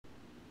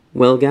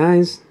Well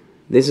guys,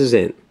 this is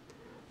it.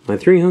 My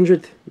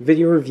 300th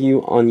video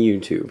review on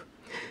YouTube.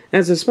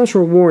 As a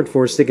special reward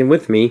for sticking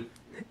with me,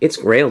 it's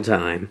Grail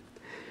time.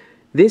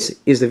 This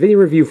is the video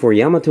review for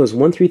Yamato's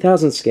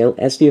 1/3000 scale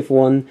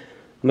SDF-1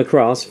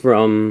 Macross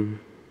from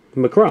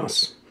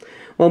Macross.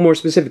 Well, more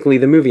specifically,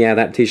 the movie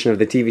adaptation of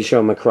the TV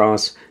show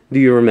Macross, Do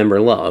You Remember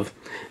Love?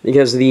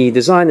 Because the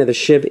design of the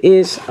ship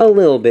is a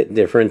little bit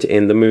different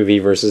in the movie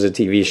versus a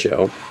TV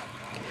show.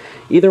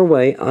 Either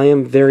way, I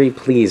am very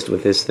pleased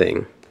with this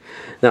thing.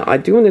 Now, I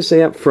do want to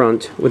say up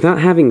front, without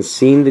having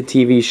seen the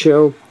TV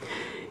show,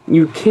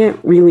 you can't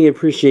really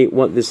appreciate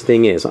what this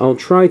thing is. I'll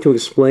try to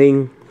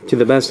explain to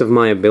the best of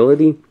my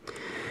ability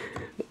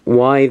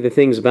why the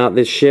things about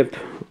this ship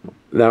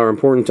that are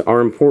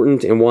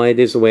important and why it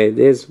is the way it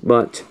is,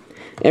 but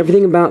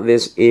everything about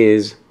this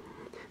is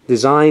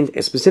designed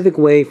a specific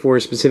way for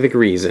a specific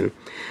reason.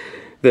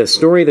 The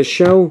story of the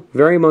show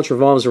very much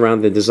revolves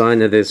around the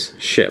design of this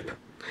ship.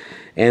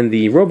 And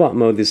the robot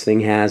mode this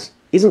thing has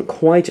isn't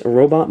quite a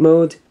robot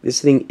mode.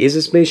 This thing is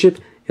a spaceship.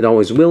 It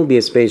always will be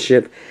a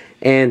spaceship.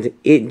 And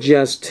it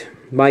just,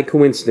 by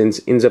coincidence,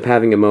 ends up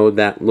having a mode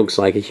that looks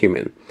like a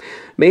human.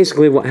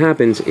 Basically what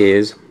happens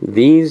is,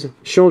 these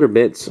shoulder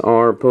bits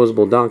are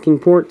posable docking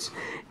ports,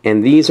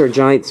 and these are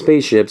giant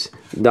spaceships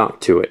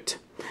docked to it.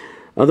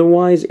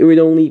 Otherwise, it would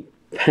only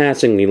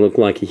passingly look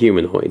like a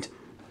humanoid.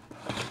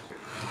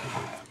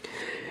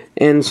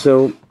 And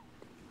so,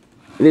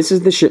 this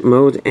is the ship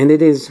mode, and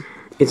it's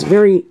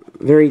very,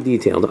 very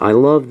detailed. I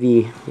love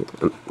the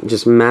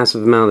just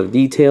massive amount of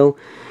detail,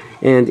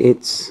 and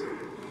this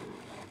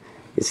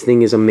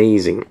thing is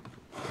amazing.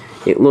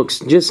 It looks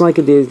just like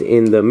it did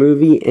in the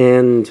movie,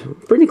 and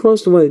pretty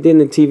close to what it did in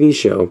the TV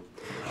show.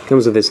 It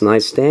comes with this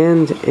nice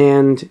stand,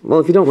 and, well,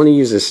 if you don't want to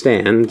use a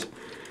stand,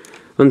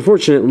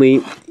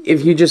 unfortunately,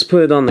 if you just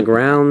put it on the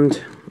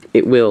ground,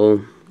 it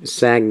will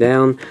sag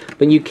down,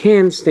 but you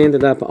can stand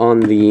it up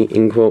on the,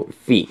 in quote,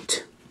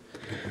 feet.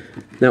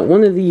 Now,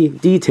 one of the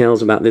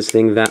details about this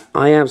thing that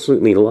I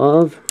absolutely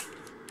love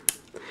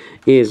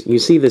is, you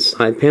see this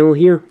side panel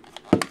here?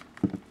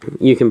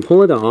 You can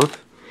pull it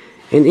off,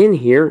 and in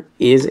here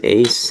is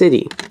a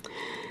city.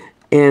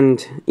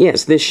 And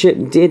yes, this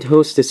ship did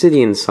host a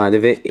city inside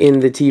of it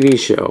in the TV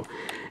show,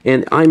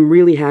 and I'm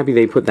really happy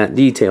they put that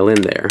detail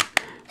in there.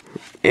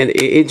 And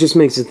it just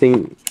makes the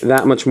thing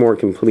that much more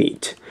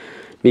complete,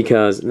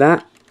 because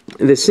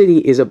the city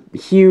is a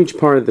huge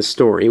part of the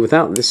story.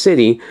 Without the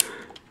city,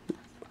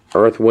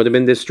 Earth would have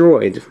been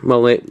destroyed.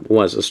 Well, it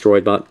was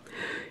destroyed, but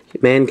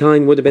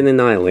mankind would have been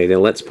annihilated,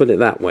 let's put it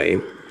that way.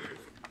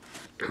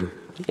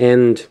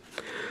 And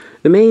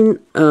the main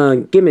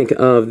gimmick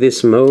of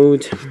this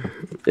mode,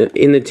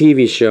 in the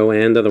TV show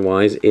and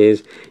otherwise,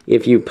 is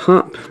if you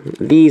pop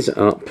these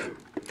up,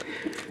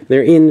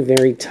 they're in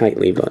very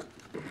tightly, but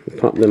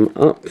pop them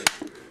up,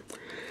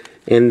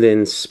 and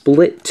then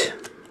split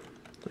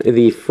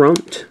the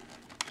front,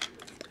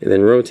 and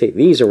then rotate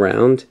these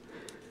around,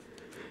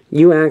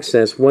 you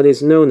access what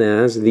is known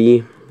as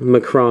the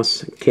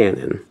Macross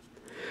cannon.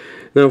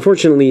 Now,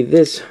 unfortunately,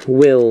 this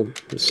will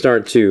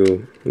start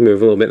to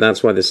move a little bit,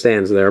 that's why the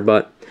stand's there,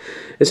 but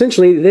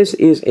essentially, this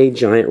is a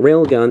giant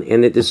railgun,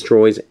 and it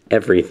destroys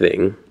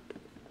everything.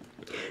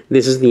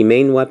 This is the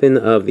main weapon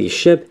of the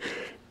ship,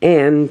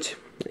 and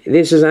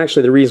this is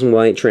actually the reason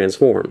why it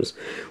transforms.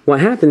 What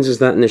happens is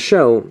that in the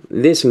show,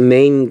 this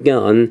main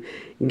gun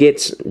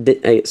gets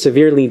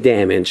severely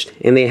damaged,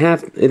 and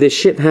the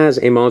ship has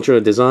a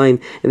modular design,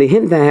 and they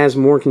hint that has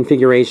more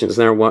configurations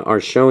than what are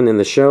shown in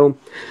the show.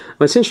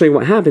 But essentially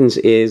what happens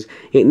is,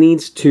 it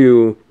needs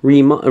to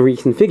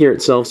reconfigure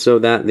itself so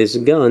that this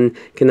gun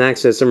can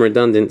access some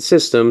redundant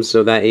systems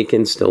so that it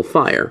can still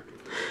fire.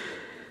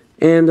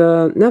 And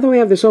now that we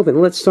have this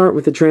open, let's start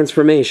with the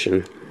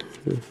transformation.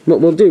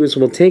 What we'll do is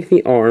we'll take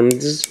the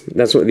arms,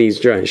 that's what these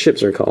giant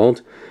ships are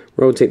called,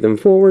 rotate them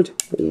forward,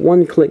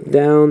 one click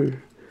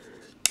down,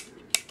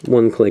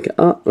 one click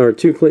up, or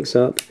two clicks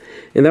up,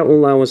 and that will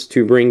allow us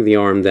to bring the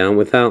arm down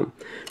without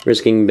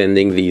risking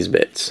bending these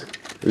bits.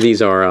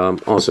 These are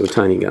also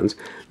tiny guns.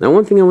 Now,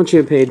 one thing I want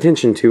you to pay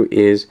attention to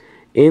is,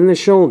 in the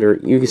shoulder,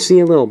 you can see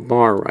a little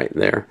bar right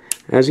there.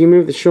 As you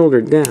move the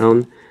shoulder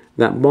down,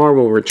 that bar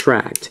will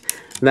retract.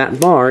 That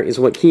bar is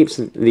what keeps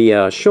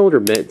the shoulder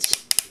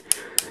bits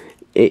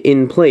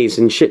in place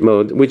in ship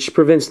mode, which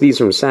prevents these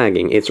from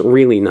sagging. It's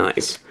really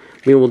nice.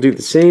 We will do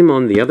the same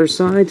on the other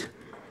side.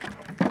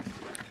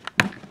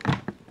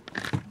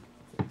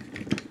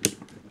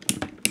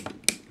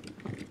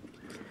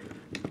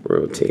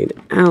 Rotate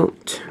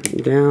out,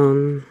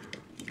 down.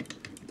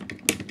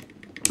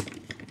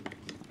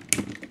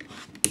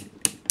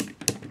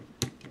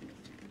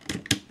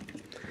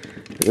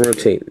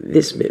 Rotate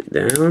this bit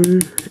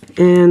down,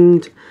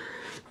 and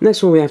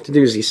next one we have to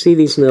do is, you see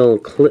these little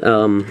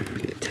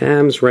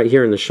tabs right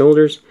here in the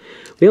shoulders?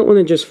 We don't want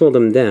to just fold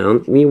them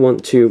down, we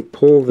want to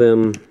pull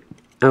them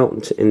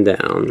out and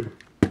down.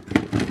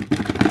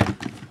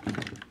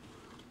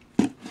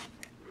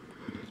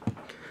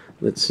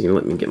 Let's see,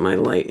 let me get my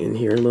light in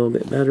here a little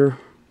bit better.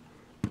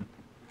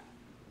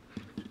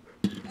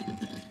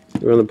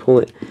 We're going to pull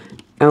it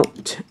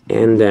out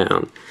and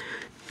down.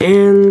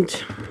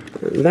 And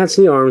that's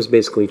the arms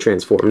basically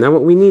transformed. Now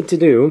what we need to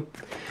do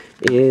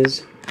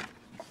is,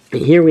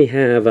 here we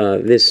have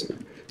this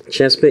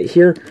chest bit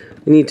here.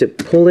 We need to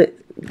pull it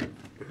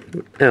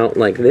out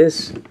like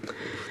this.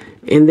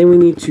 And then we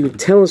need to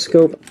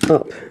telescope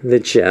up the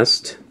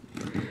chest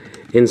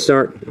and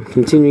start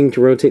continuing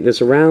to rotate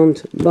this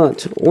around.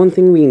 But one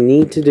thing we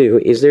need to do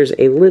is there's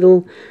a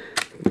little,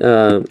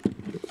 oh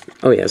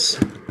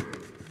yes,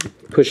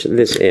 push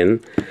this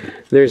in.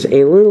 There's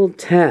a little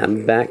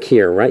tab back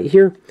here, right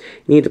here.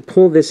 You need to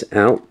pull this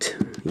out.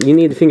 You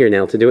need a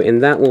fingernail to do it,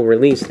 and that will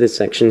release this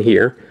section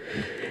here.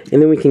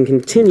 And then we can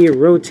continue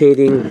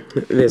rotating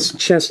this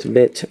chest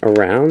bit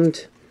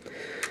around.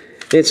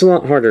 It's a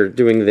lot harder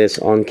doing this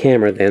on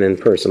camera than in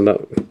person,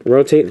 but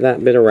rotate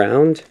that bit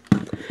around.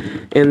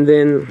 And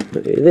then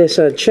this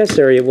chest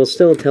area will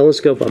still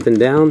telescope up and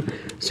down,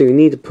 so you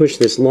need to push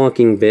this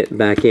locking bit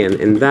back in,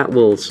 and that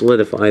will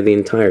solidify the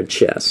entire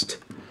chest.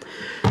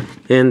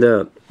 And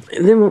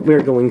then what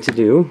we're going to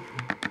do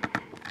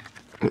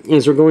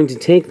is we're going to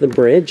take the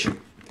bridge, and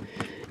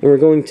we're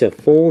going to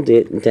fold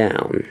it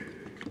down.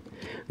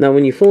 Now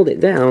when you fold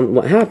it down,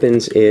 what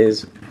happens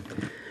is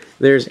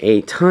there's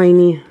a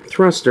tiny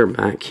thruster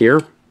back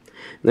here,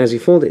 and as you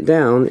fold it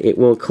down, it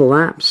will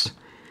collapse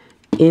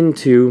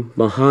into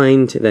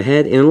behind the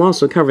head, and it'll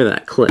also cover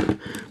that clip,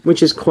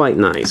 which is quite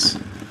nice.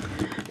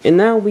 And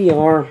now we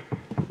are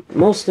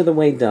most of the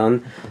way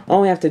done.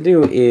 All we have to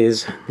do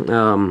is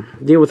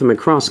deal with the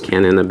Macross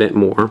cannon a bit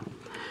more.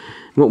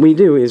 What we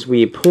do is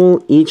we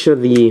pull each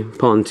of the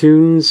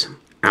pontoons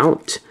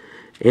out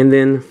and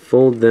then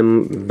fold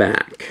them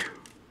back.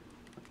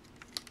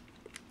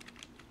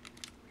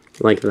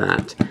 Like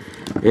that.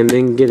 And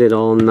then get it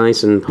all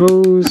nice and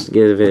posed,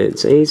 give it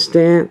its A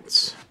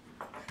stance.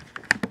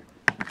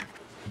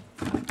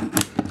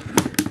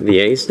 The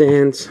A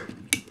stance,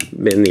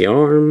 bend the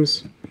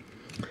arms,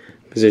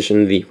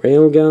 position the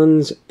rail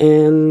guns,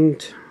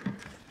 and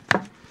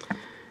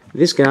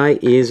this guy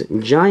is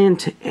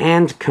giant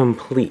and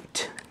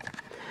complete.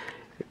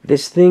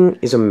 This thing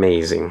is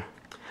amazing.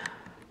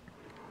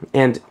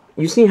 And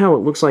you see how it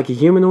looks like a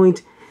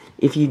humanoid?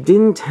 If you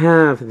didn't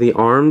have the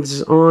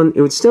arms on,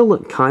 it would still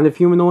look kind of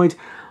humanoid,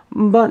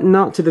 but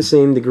not to the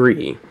same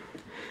degree.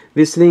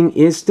 This thing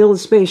is still a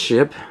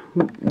spaceship.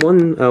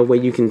 One way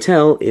you can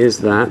tell is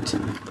that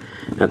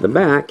at the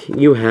back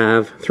you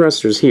have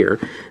thrusters here.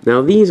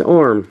 Now these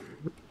are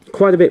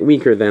quite a bit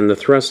weaker than the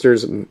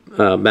thrusters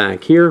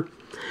back here,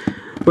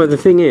 but the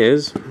thing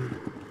is,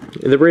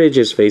 the bridge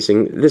is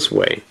facing this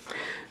way.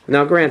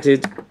 Now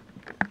granted,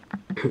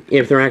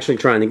 if they're actually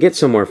trying to get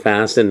somewhere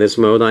fast in this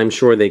mode, I'm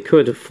sure they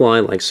could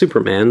fly like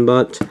Superman,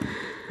 but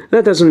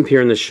that doesn't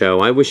appear in the show.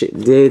 I wish it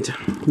did,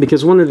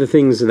 because one of the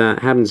things that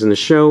happens in the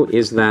show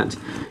is that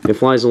it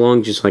flies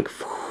along just like,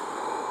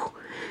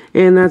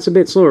 and that's a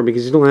bit slower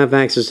because you don't have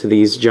access to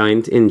these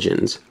giant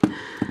engines.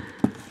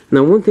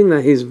 Now one thing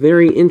that is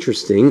very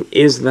interesting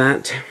is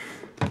that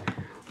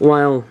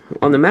while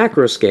on the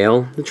macro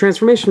scale, the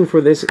transformation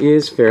for this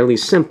is fairly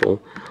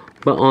simple,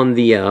 but on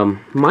the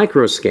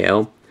micro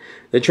scale,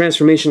 the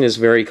transformation is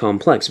very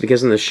complex,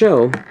 because in the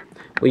show,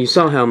 well, you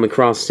saw how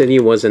Macross City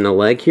was in a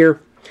leg here.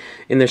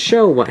 In the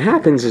show, what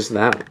happens is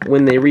that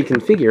when they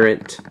reconfigure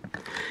it,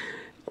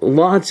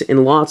 lots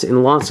and lots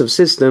and lots of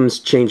systems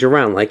change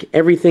around. Like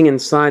everything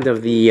inside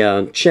of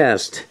the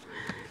chest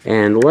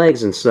and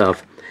legs and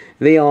stuff,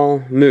 they all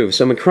move.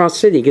 So Macross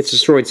City gets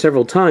destroyed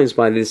several times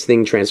by this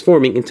thing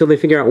transforming until they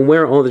figure out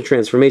where all the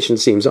transformation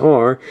seams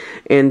are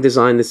and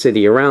design the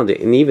city around it.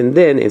 And even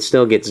then, it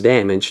still gets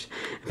damaged.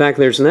 In fact,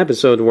 there's an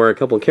episode where a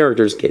couple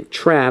characters get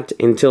trapped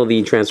until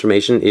the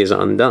transformation is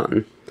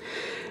undone.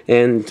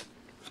 And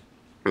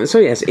so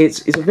yes,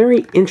 it's a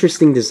very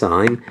interesting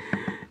design.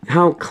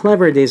 How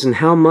clever it is and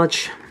how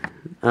much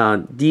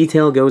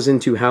detail goes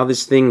into how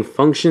this thing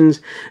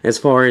functions as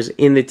far as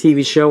in the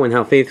TV show and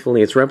how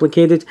faithfully it's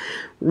replicated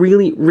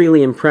really,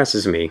 really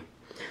impresses me.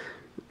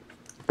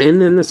 And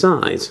then the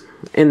size.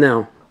 And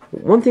now,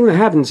 one thing that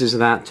happens is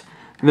that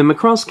the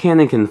Macross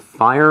cannon can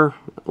fire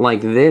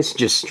like this,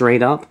 just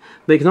straight up,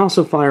 but it can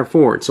also fire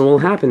forward. So what will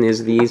happen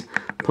is these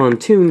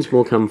pontoons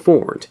will come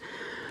forward.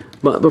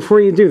 But before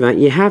you do that,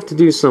 you have to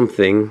do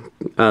something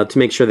to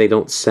make sure they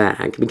don't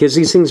sag, because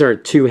these things are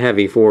too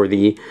heavy for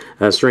the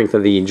strength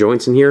of the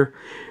joints in here.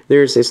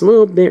 There's this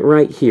little bit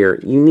right here.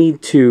 You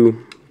need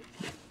to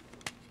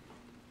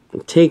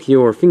take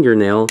your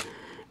fingernail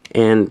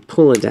and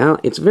pull it out.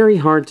 It's very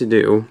hard to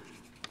do.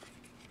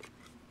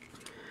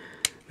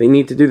 But you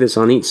need to do this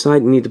on each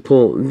side. You need to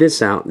pull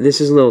this out. This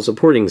is a little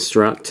supporting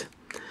strut.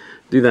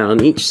 Do that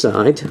on each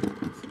side.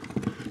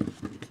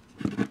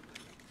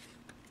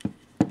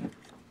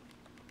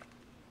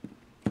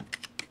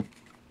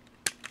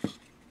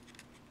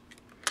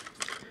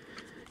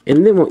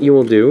 And then what you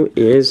will do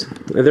is,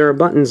 there are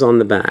buttons on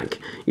the back.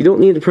 You don't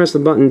need to press the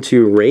button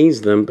to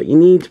raise them, but you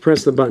need to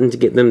press the button to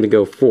get them to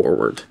go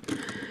forward.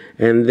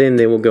 And then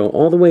they will go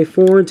all the way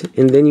forward,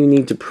 and then you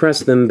need to press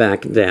them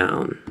back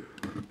down.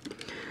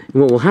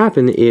 And what will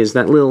happen is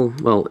that little,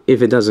 well,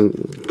 if it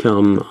doesn't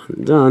come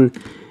undone,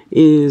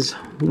 is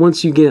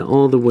once you get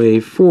all the way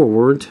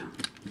forward,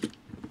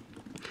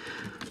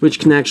 which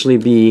can actually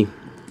be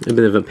a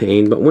bit of a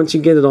pain, but once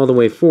you get it all the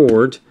way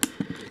forward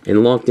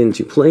and locked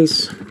into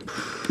place,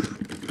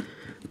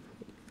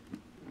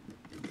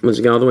 once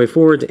you get all the way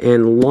forward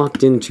and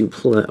locked into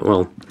place,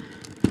 well,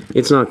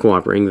 it's not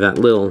cooperating, that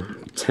little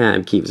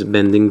tab keeps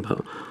bending,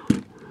 but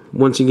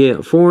once you get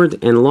it forward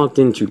and locked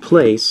into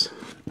place,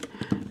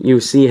 you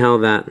see how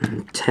that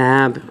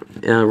tab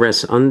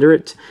rests under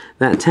it.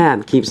 That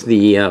tab keeps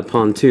the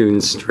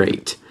pontoon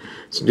straight.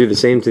 So do the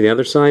same to the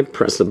other side.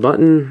 Press the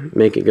button,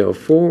 make it go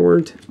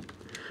forward,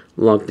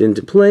 locked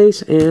into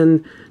place,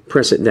 and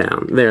press it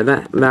down. There,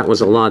 that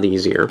was a lot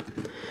easier.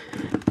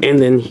 And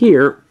then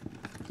here,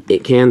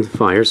 it can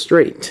fire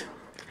straight.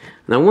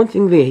 Now, one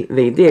thing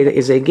they did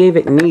is they gave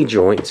it knee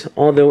joints,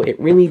 although it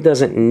really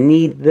doesn't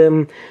need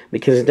them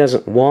because it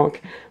doesn't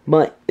walk,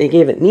 but they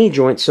gave it knee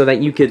joints so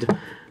that you could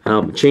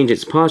change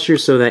its posture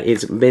so that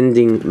it's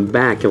bending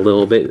back a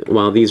little bit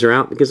while these are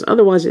out, because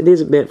otherwise it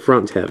is a bit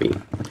front heavy.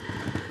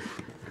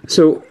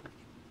 So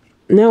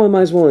now I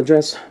might as well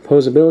address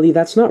posability.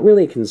 That's not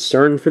really a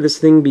concern for this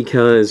thing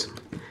because,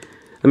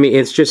 I mean,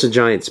 it's just a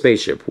giant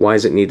spaceship. Why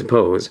does it need to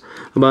pose?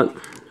 But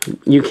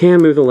you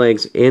can move the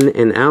legs in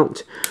and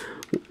out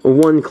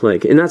one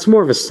click, and that's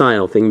more of a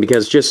style thing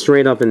because just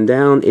straight up and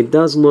down it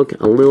does look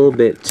a little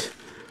bit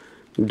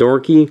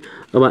dorky,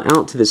 but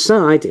out to the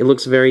side it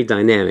looks very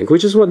dynamic,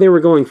 which is what they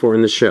were going for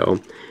in the show.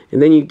 And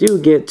then you do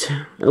get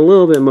a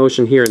little bit of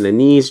motion here in the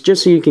knees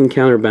just so you can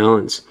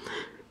counterbalance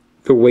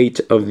the weight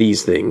of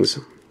these things.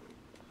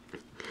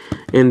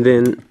 And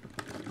then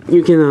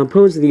you can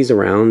pose these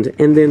around,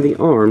 and then the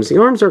arms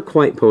are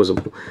quite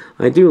posable.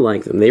 I do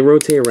like them. They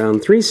rotate around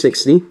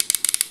 360.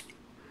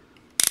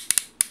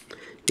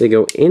 They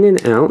go in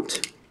and out.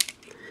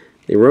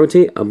 They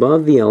rotate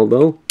above the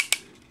elbow.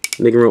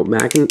 They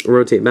can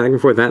rotate back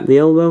and forth at the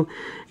elbow,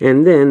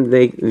 and then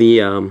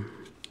the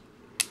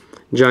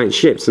giant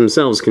ships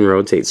themselves can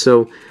rotate.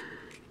 So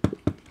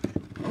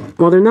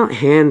while they're not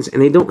hands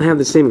and they don't have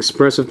the same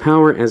expressive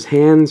power as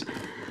hands,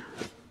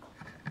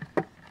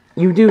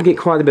 you do get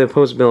quite a bit of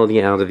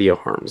posability out of the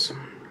arms.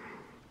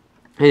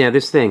 And yeah,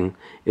 this thing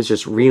is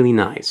just really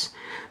nice.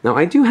 Now,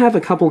 I do have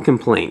a couple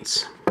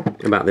complaints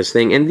about this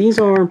thing, and these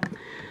are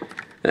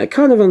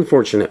kind of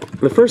unfortunate.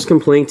 The first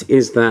complaint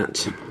is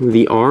that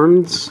the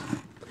arms,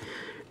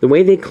 the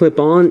way they clip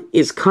on,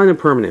 is kind of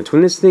permanent.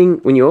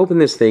 When you open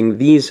this thing,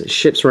 these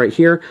ships right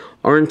here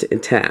aren't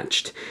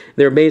attached.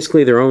 They're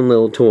basically their own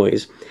little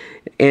toys.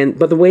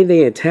 But the way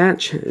they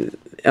attach,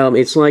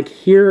 it's like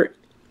here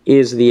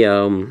is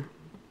the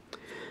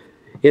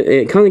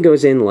it kind of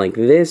goes in like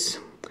this,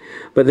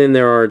 but then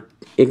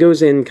it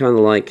goes in kind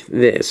of like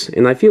this.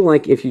 And I feel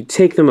like if you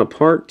take them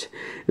apart,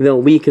 they'll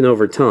weaken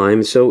over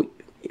time. So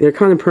they're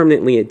kind of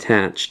permanently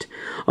attached.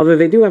 Although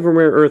they do have a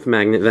rare earth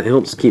magnet that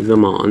helps keep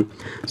them on.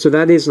 So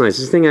that is nice.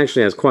 This thing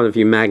actually has quite a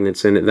few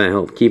magnets in it that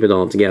help keep it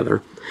all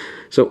together.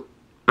 So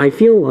I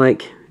feel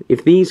like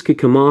if these could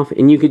come off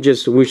and you could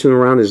just whoosh them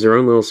around as their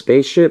own little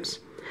spaceships,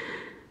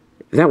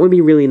 that would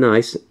be really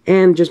nice.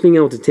 And just being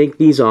able to take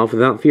these off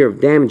without fear of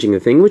damaging the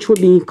thing, which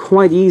would be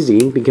quite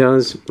easy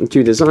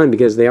to design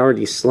because they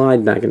already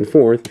slide back and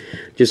forth.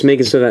 Just make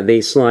it so that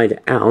they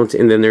slide out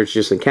and then there's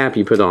just a cap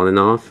you put on and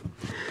off.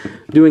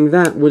 Doing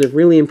that would have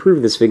really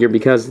improved this figure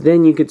because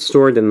then you could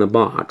store it in the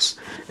box.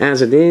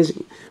 As it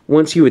is,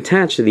 once you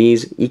attach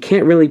these, you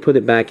can't really put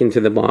it back into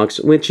the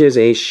box, which is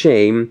a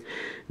shame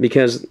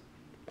because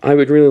I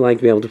would really like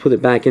to be able to put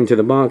it back into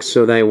the box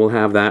so that it will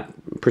have that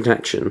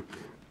protection.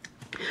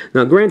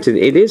 Now granted,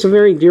 it is a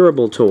very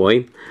durable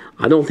toy.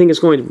 I don't think it's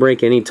going to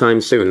break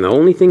anytime soon. The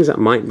only things that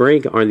might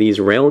break are these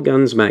rail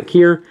guns back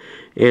here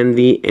and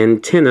the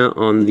antenna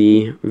on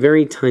the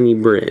very tiny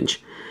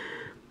bridge.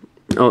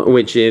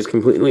 Which is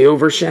completely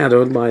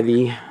overshadowed by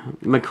the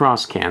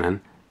Macross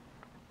cannon.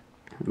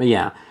 But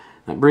yeah,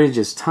 that bridge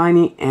is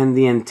tiny and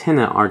the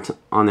antenna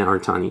on it are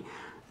tiny.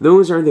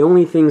 Those are the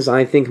only things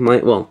I think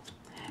might, well,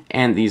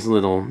 and these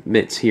little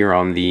bits here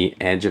on the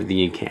edge of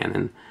the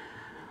cannon.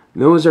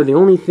 Those are the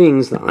only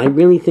things that I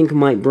really think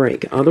might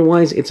break.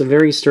 Otherwise, it's a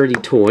very sturdy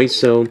toy,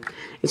 so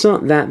it's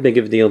not that big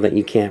of a deal that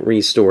you can't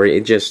restore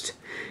it.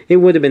 It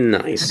would have been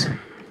nice.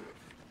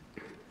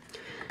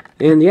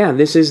 And yeah,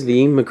 this is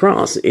the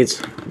Macross.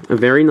 It's a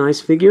very nice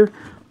figure.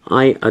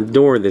 I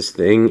adore this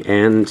thing,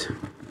 and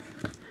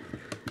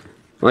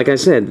like I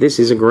said, this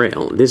is a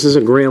grail. This is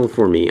a grail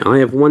for me. I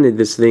have wanted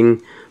this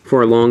thing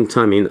for a long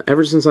time. I mean,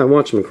 ever since I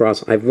watched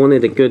Macross, I've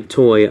wanted a good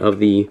toy of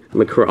the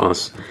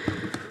Macross.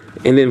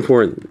 And then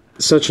for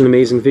such an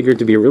amazing figure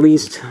to be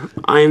released,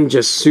 I am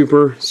just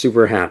super,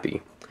 super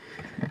happy.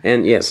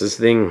 And yes, this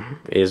thing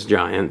is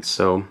giant,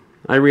 so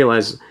I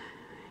realize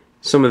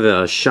some of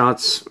the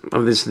shots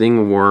of this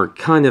thing were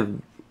kind of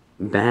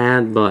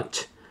bad,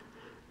 but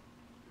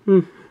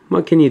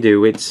what can you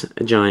do? It's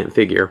a giant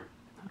figure.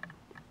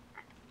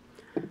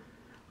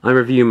 I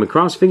review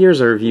Macross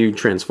figures, I review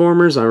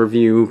Transformers, I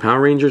review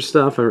Power Rangers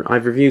stuff,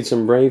 I've reviewed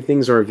some Brave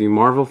things, I review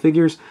Marvel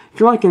figures.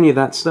 If you like any of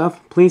that stuff,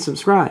 please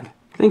subscribe.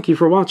 Thank you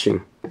for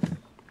watching.